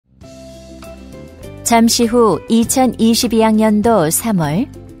잠시 후 2022학년도 3월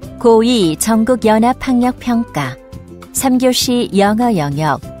고2 전국연합학력평가 3교시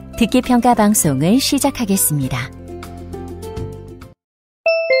영어영역 듣기평가 방송을 시작하겠습니다.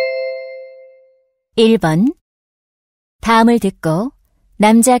 1번. 다음을 듣고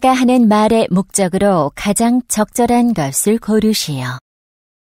남자가 하는 말의 목적으로 가장 적절한 것을 고르시오.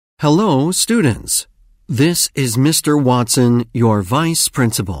 Hello, students. This is Mr. Watson, your vice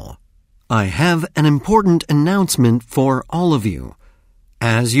principal. I have an important announcement for all of you.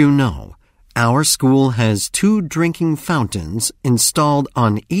 As you know, our school has 2 drinking fountains installed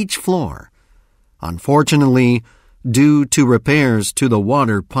on each floor. Unfortunately, due to repairs to the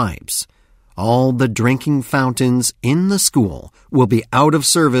water pipes, all the drinking fountains in the school will be out of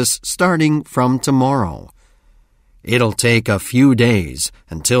service starting from tomorrow. It'll take a few days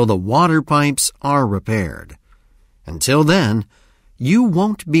until the water pipes are repaired. Until then, you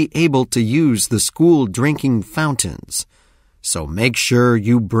won't be able to use the school drinking fountains, so make sure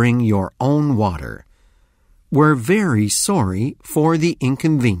you bring your own water. We're very sorry for the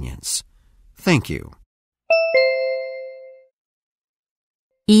inconvenience. Thank you.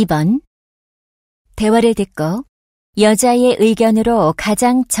 2번. 대화를 듣고 여자의 의견으로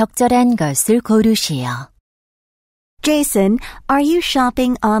가장 적절한 것을 고르시오. Jason, are you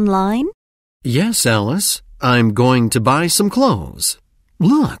shopping online? Yes, Alice. I'm going to buy some clothes.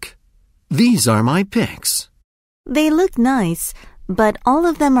 Look, these are my picks. They look nice, but all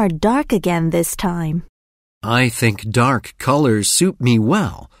of them are dark again this time. I think dark colors suit me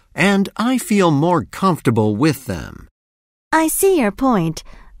well, and I feel more comfortable with them. I see your point.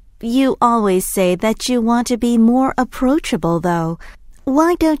 You always say that you want to be more approachable, though.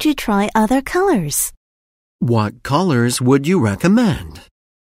 Why don't you try other colors? What colors would you recommend?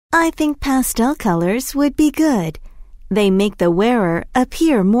 I think pastel colors would be good. They make the wearer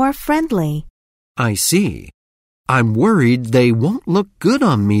appear more friendly. I see. I'm worried they won't look good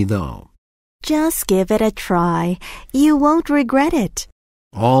on me, though. Just give it a try. You won't regret it.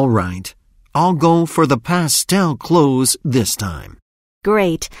 All right. I'll go for the pastel clothes this time.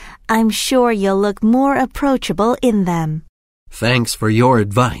 Great. I'm sure you'll look more approachable in them. Thanks for your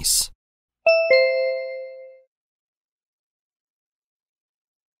advice.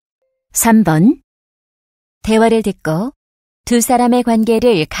 3번. 대화를 듣고 두 사람의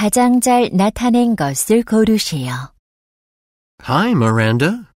관계를 가장 잘 나타낸 것을 고르시오. Hi,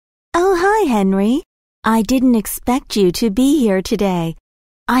 Miranda. Oh, hi, Henry. I didn't expect you to be here today.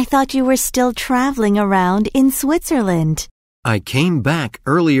 I thought you were still traveling around in Switzerland. I came back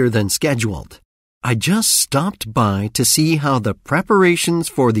earlier than scheduled. I just stopped by to see how the preparations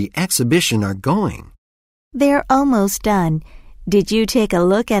for the exhibition are going. They're almost done. Did you take a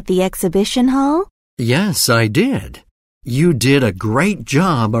look at the exhibition hall? Yes, I did. You did a great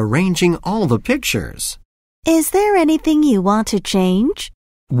job arranging all the pictures. Is there anything you want to change?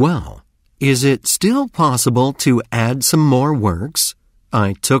 Well, is it still possible to add some more works?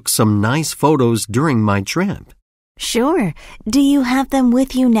 I took some nice photos during my trip. Sure. Do you have them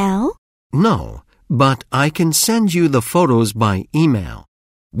with you now? No, but I can send you the photos by email.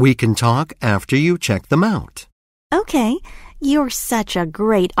 We can talk after you check them out. Okay. You're such a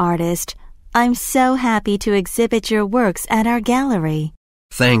great artist. I'm so happy to exhibit your works at our gallery.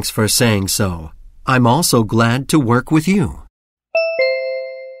 Thanks for saying so. I'm also glad to work with you.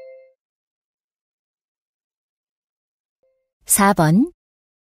 4번.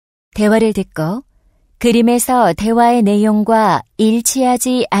 대화를 듣고 그림에서 대화의 내용과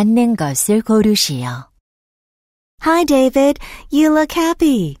일치하지 않는 것을 고르시오. Hi, David. You look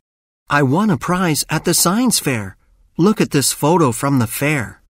happy. I won a prize at the science fair. Look at this photo from the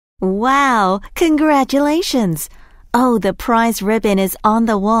fair. Wow, congratulations. Oh, the prize ribbon is on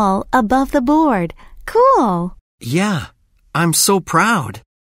the wall above the board. Cool. Yeah, I'm so proud.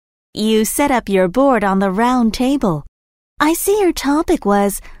 You set up your board on the round table. I see your topic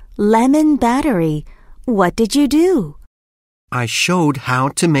was lemon battery. What did you do? I showed how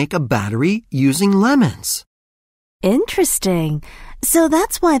to make a battery using lemons. Interesting. So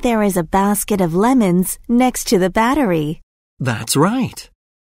that's why there is a basket of lemons next to the battery. That's right.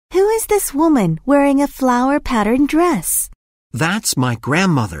 Who is this woman wearing a flower-patterned dress? That's my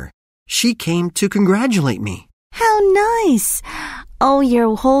grandmother. She came to congratulate me. How nice. Oh,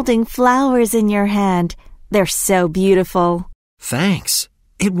 you're holding flowers in your hand. They're so beautiful. Thanks.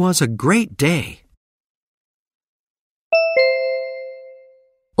 It was a great day.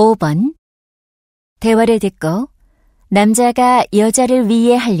 5번. 대화를 듣고 남자가 여자를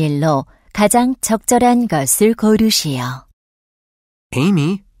위해 할 일로 가장 적절한 것을 고르시오.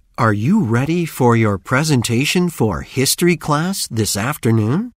 Amy, are you ready for your presentation for history class this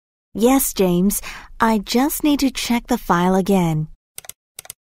afternoon? Yes, James. I just need to check the file again.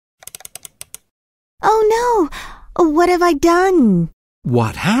 Oh no! What have I done?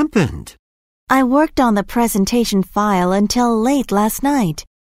 What happened? I worked on the presentation file until late last night.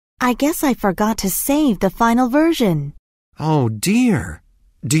 I guess I forgot to save the final version. Oh dear.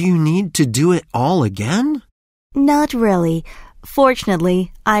 Do you need to do it all again? Not really.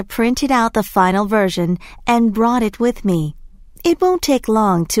 Fortunately, I printed out the final version and brought it with me. It won't take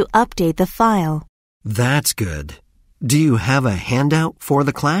long to update the file. That's good. Do you have a handout for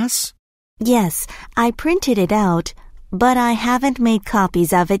the class? Yes, I printed it out, but I haven't made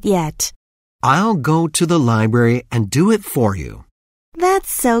copies of it yet. I'll go to the library and do it for you.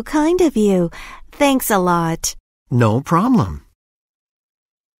 That's so kind of you. Thanks a lot. No problem.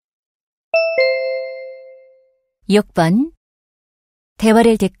 6번.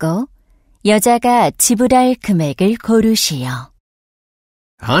 대화를 듣고 여자가 지불할 금액을 고르시오.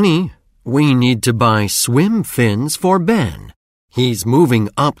 Honey, we need to buy swim fins for Ben. He's moving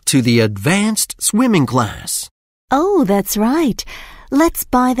up to the advanced swimming class. Oh, that's right. Let's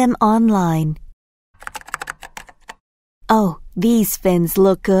buy them online. Oh, these fins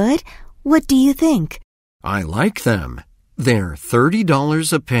look good. What do you think? I like them. They're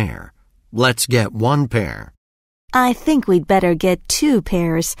 $30 a pair. Let's get one pair. I think we'd better get 2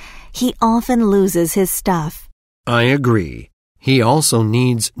 pairs. He often loses his stuff. I agree. He also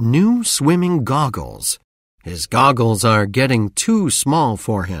needs new swimming goggles. His goggles are getting too small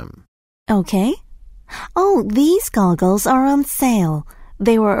for him. Okay. Oh, these goggles are on sale.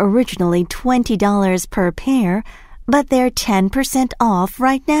 They were originally $20 per pair, but they're 10% off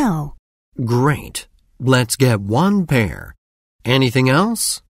right now. Great. Let's get one pair. Anything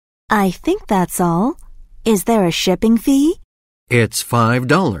else? I think that's all. Is there a shipping fee? It's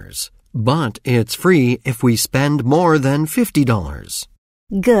 $5, but it's free if we spend more than $50.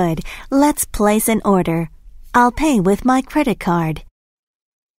 Good. Let's place an order. I'll pay with my credit card.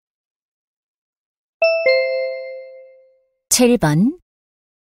 7번.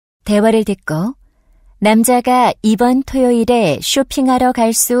 대화를 듣고 남자가 이번 토요일에 쇼핑하러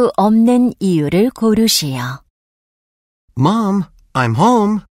갈 수 없는 이유를 고르시오. Mom, I'm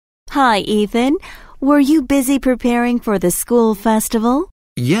home. Hi, Ethan. Were you busy preparing for the school festival?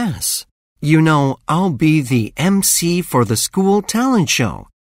 Yes. You know, I'll be the MC for the school talent show.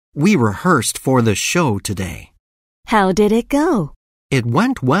 We rehearsed for the show today. How did it go? It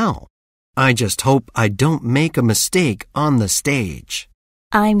went well. I just hope I don't make a mistake on the stage.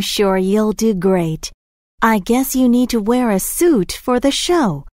 I'm sure you'll do great. I guess you need to wear a suit for the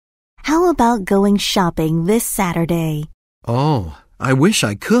show. How about going shopping this Saturday? Oh, I wish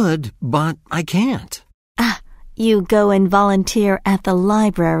I could, but I can't. You go and volunteer at the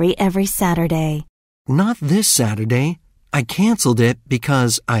library every Saturday. Not this Saturday. I canceled it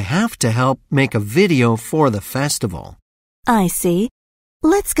because I have to help make a video for the festival. I see.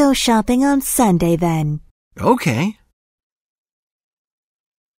 Let's go shopping on Sunday then. Okay.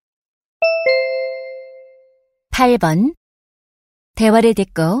 8번. 대화를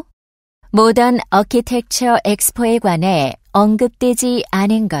듣고 모던 아키텍처 엑스포에 관해 언급되지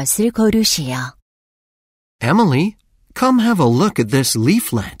않은 것을 고르시오. Emily, come have a look at this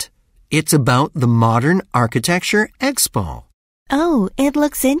leaflet. It's about the Modern Architecture Expo. Oh, it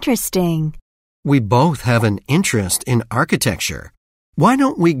looks interesting. We both have an interest in architecture. Why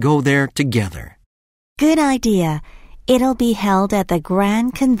don't we go there together? Good idea. It'll be held at the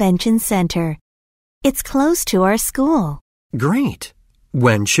Grand Convention Center. It's close to our school. Great.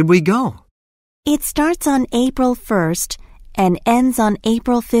 When should we go? It starts on April 1st and ends on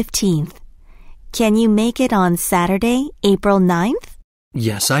April 15th. Can you make it on Saturday, April 9th?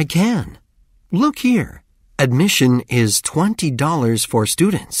 Yes, I can. Look here. Admission is $20 for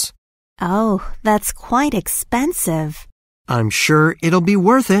students. Oh, that's quite expensive. I'm sure it'll be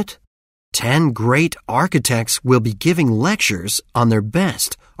worth it. 10 great architects will be giving lectures on their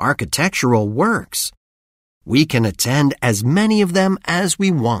best architectural works. We can attend as many of them as we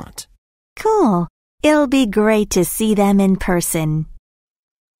want. Cool. It'll be great to see them in person.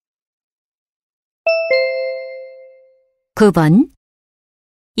 9번.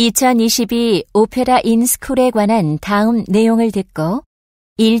 2022 오페라 인 스쿨에 관한 다음 내용을 듣고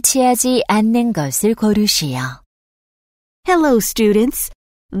일치하지 않는 것을 고르시오. Hello, students.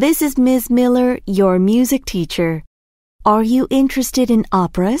 This is Ms. Miller, your music teacher. Are you interested in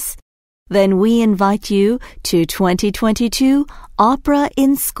operas? Then we invite you to 2022 Opera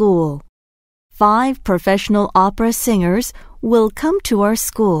in School. 5 professional opera singers will come to our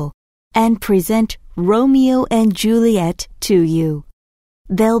school and present Romeo and Juliet to you.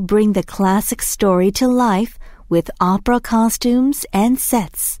 They'll bring the classic story to life with opera costumes and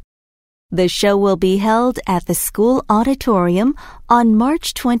sets. The show will be held at the school auditorium on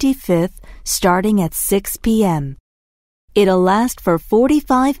March 25th, starting at 6 p.m. It'll last for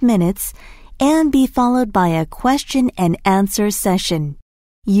 45 minutes and be followed by a question and answer session.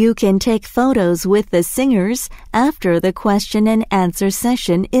 You can take photos with the singers after the question and answer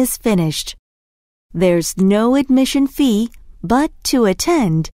session is finished. There's no admission fee, but to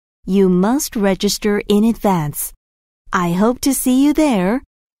attend, you must register in advance. I hope to see you there.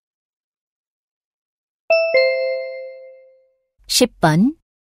 10번.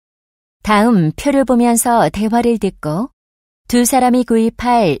 다음 표를 보면서 대화를 듣고 두 사람이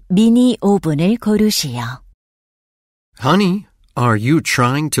구입할 미니 오븐을 고르시오. Honey, are you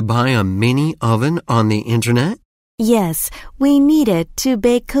trying to buy a mini oven on the internet? Yes, we need it to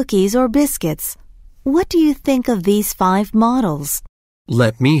bake cookies or biscuits. What do you think of these 5 models?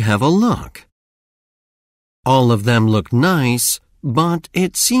 Let me have a look. All of them look nice, but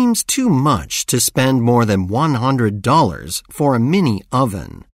it seems too much to spend more than $100 for a mini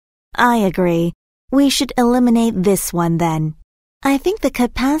oven. I agree. We should eliminate this one then. I think the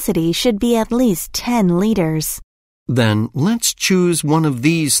capacity should be at least 10 liters. Then let's choose one of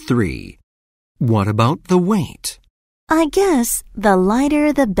these 3. What about the weight? I guess the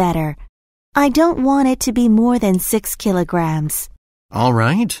lighter the better. I don't want it to be more than 6 kilograms. All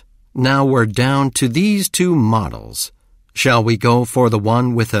right. Now we're down to these 2 models. Shall we go for the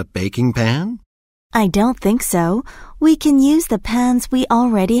one with a baking pan? I don't think so. We can use the pans we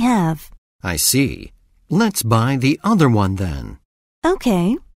already have. I see. Let's buy the other one then.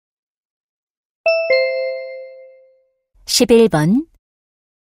 Okay. 11번.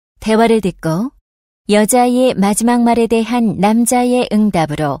 대화를 듣고 여자의 마지막 말에 대한 남자의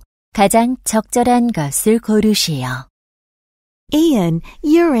응답으로 가장 적절한 것을 고르시오. Ian,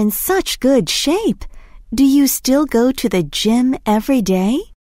 you're in such good shape. Do you still go to the gym every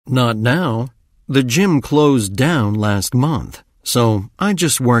day? Not now. The gym closed down last month, so I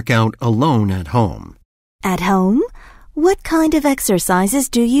just work out alone at home. At home? What kind of exercises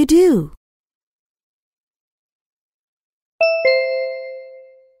do you do?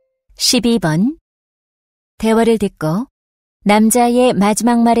 12번. 대화를 듣고 남자의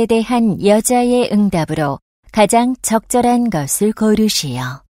마지막 말에 대한 여자의 응답으로 가장 적절한 것을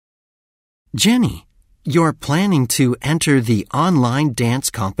고르시오. Jenny, you're planning to enter the online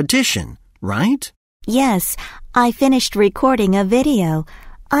dance competition, right? Yes, I finished recording a video.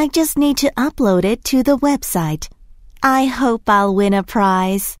 I just need to upload it to the website. I hope I'll win a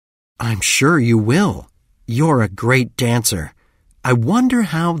prize. I'm sure you will. You're a great dancer. I wonder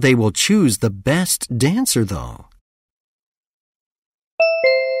how they will choose the best dancer, though.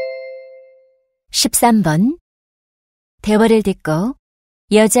 13번. 대화를 듣고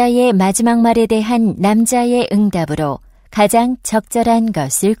여자의 마지막 말에 대한 남자의 응답으로 가장 적절한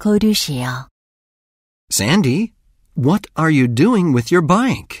것을 고르시오. Sandy, what are you doing with your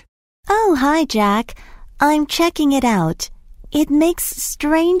bike? Oh, hi, Jack. I'm checking it out. It makes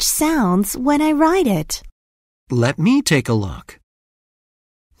strange sounds when I ride it. Let me take a look.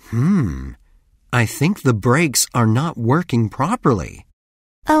 I think the brakes are not working properly.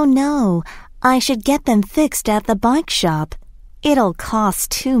 Oh, no. I should get them fixed at the bike shop. It'll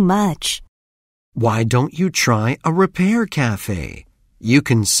cost too much. Why don't you try a repair cafe? You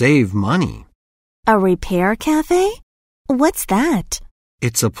can save money. A repair cafe? What's that?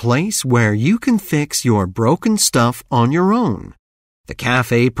 It's a place where you can fix your broken stuff on your own. The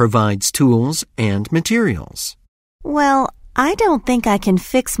cafe provides tools and materials. Well, I don't think I can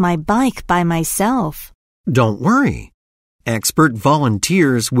fix my bike by myself. Don't worry. Expert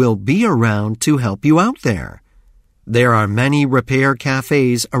volunteers will be around to help you out there. There are many repair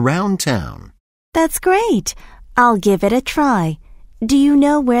cafes around town. That's great. I'll give it a try. Do you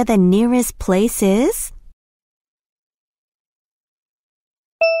know where the nearest place is?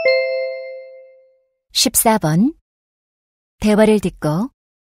 14번. 대화를 듣고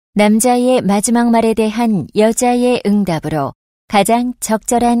남자의 마지막 말에 대한 여자의 응답으로 가장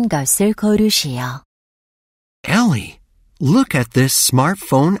적절한 것을 고르시오. Ellie, look at this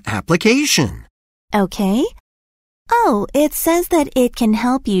smartphone application. Okay. Oh, it says that it can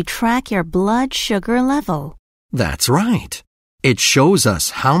help you track your blood sugar level. That's right. It shows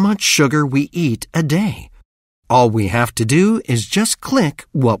us how much sugar we eat a day. All we have to do is just click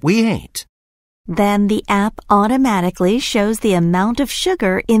what we ate. Then the app automatically shows the amount of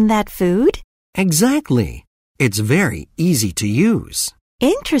sugar in that food? Exactly. It's very easy to use.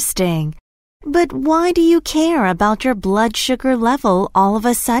 Interesting. But why do you care about your blood sugar level all of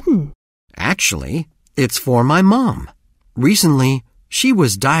a sudden? Actually, it's for my mom. Recently, she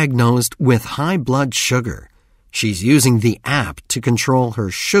was diagnosed with high blood sugar. She's using the app to control her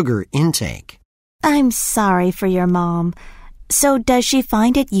sugar intake. I'm sorry for your mom. So does she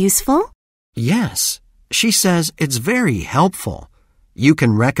find it useful? Yes, she says it's very helpful. You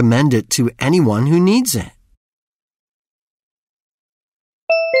can recommend it to anyone who needs it.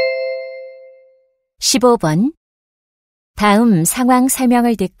 15번. 다음 상황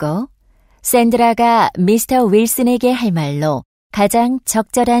설명을 듣고 샌드라가 미스터 윌슨에게 할 말로 가장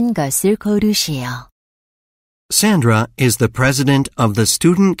적절한 것을 고르시오. Sandra is the president of the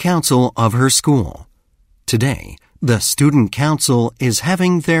student council of her school. Today, the student council is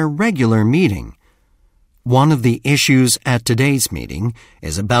having their regular meeting. One of the issues at today's meeting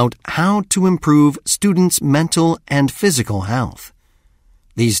is about how to improve students' mental and physical health.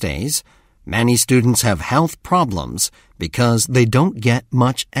 These days, many students have health problems because they don't get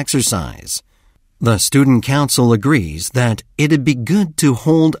much exercise. The student council agrees that it'd be good to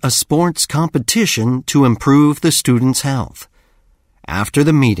hold a sports competition to improve the students' health. After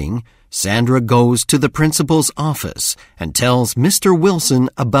the meeting, Sandra goes to the principal's office and tells Mr. Wilson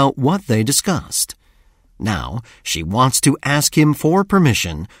about what they discussed. Now, she wants to ask him for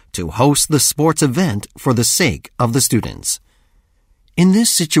permission to host the sports event for the sake of the students. In this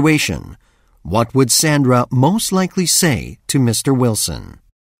situation, what would Sandra most likely say to Mr. Wilson?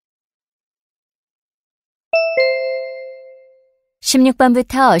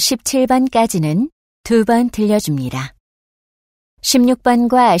 16번부터 17번까지는 2번 들려줍니다.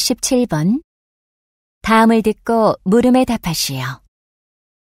 16번과 17번. 다음을 듣고 물음에 답하시오.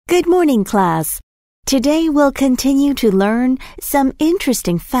 Good morning, class. Today we'll continue to learn some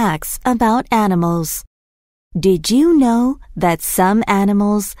interesting facts about animals. Did you know that some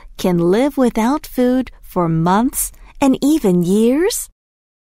animals can live without food for months and even years?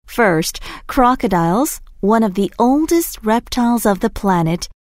 First, crocodiles, one of the oldest reptiles of the planet,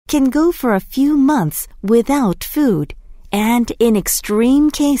 can go for a few months without food, and in extreme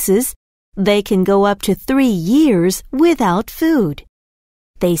cases, they can go up to 3 years without food.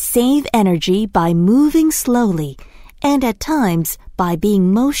 They save energy by moving slowly, and at times by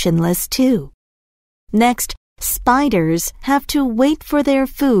being motionless too. Next, spiders have to wait for their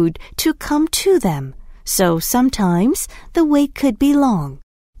food to come to them, so sometimes the wait could be long.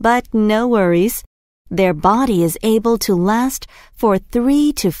 But no worries. Their body is able to last for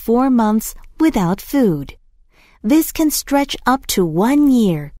 3 to 4 months without food. This can stretch up to 1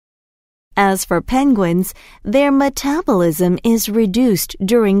 year. As for penguins, their metabolism is reduced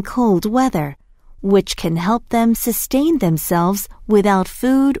during cold weather, which can help them sustain themselves without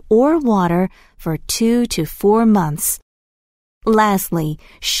food or water for 2 to 4 months. Lastly,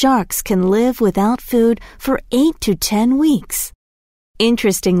 sharks can live without food for 8 to 10 weeks.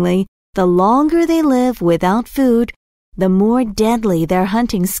 Interestingly, the longer they live without food, the more deadly their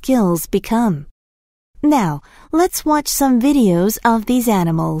hunting skills become. Now, let's watch some videos of these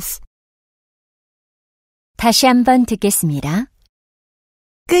animals. 다시 한번 듣겠습니다.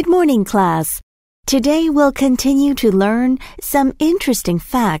 Good morning, class. Today we'll continue to learn some interesting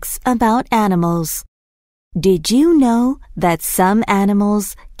facts about animals. Did you know that some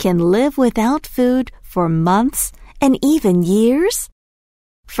animals can live without food for months and even years?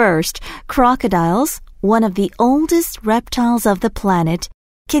 First, crocodiles, one of the oldest reptiles of the planet,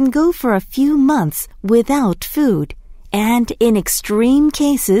 can go for a few months without food, and in extreme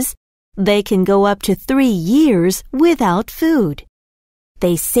cases, they can go up to 3 years without food.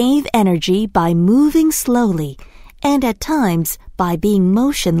 They save energy by moving slowly, and at times by being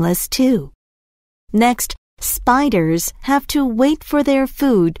motionless too. Next, spiders have to wait for their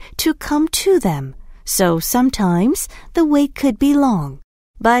food to come to them, so sometimes the wait could be long.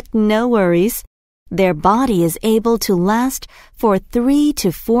 But no worries. Their body is able to last for 3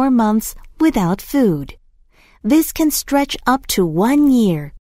 to 4 months without food. This can stretch up to 1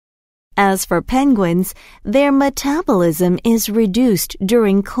 year. As for penguins, their metabolism is reduced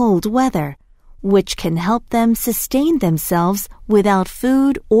during cold weather, which can help them sustain themselves without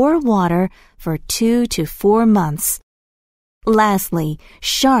food or water for 2 to 4 months. Lastly,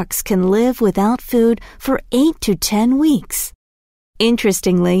 sharks can live without food for 8 to 10 weeks.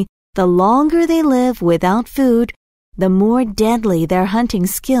 Interestingly, the longer they live without food, the more deadly their hunting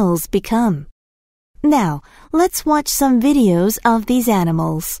skills become. Now, let's watch some videos of these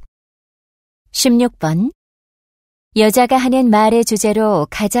animals. 16번. 여자가 하는 말의 주제로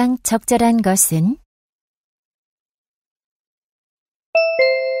가장 적절한 것은?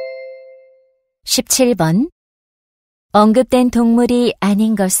 17번. 언급된 동물이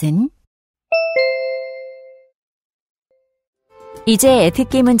아닌 것은? 이제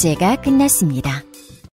듣기 문제가 끝났습니다.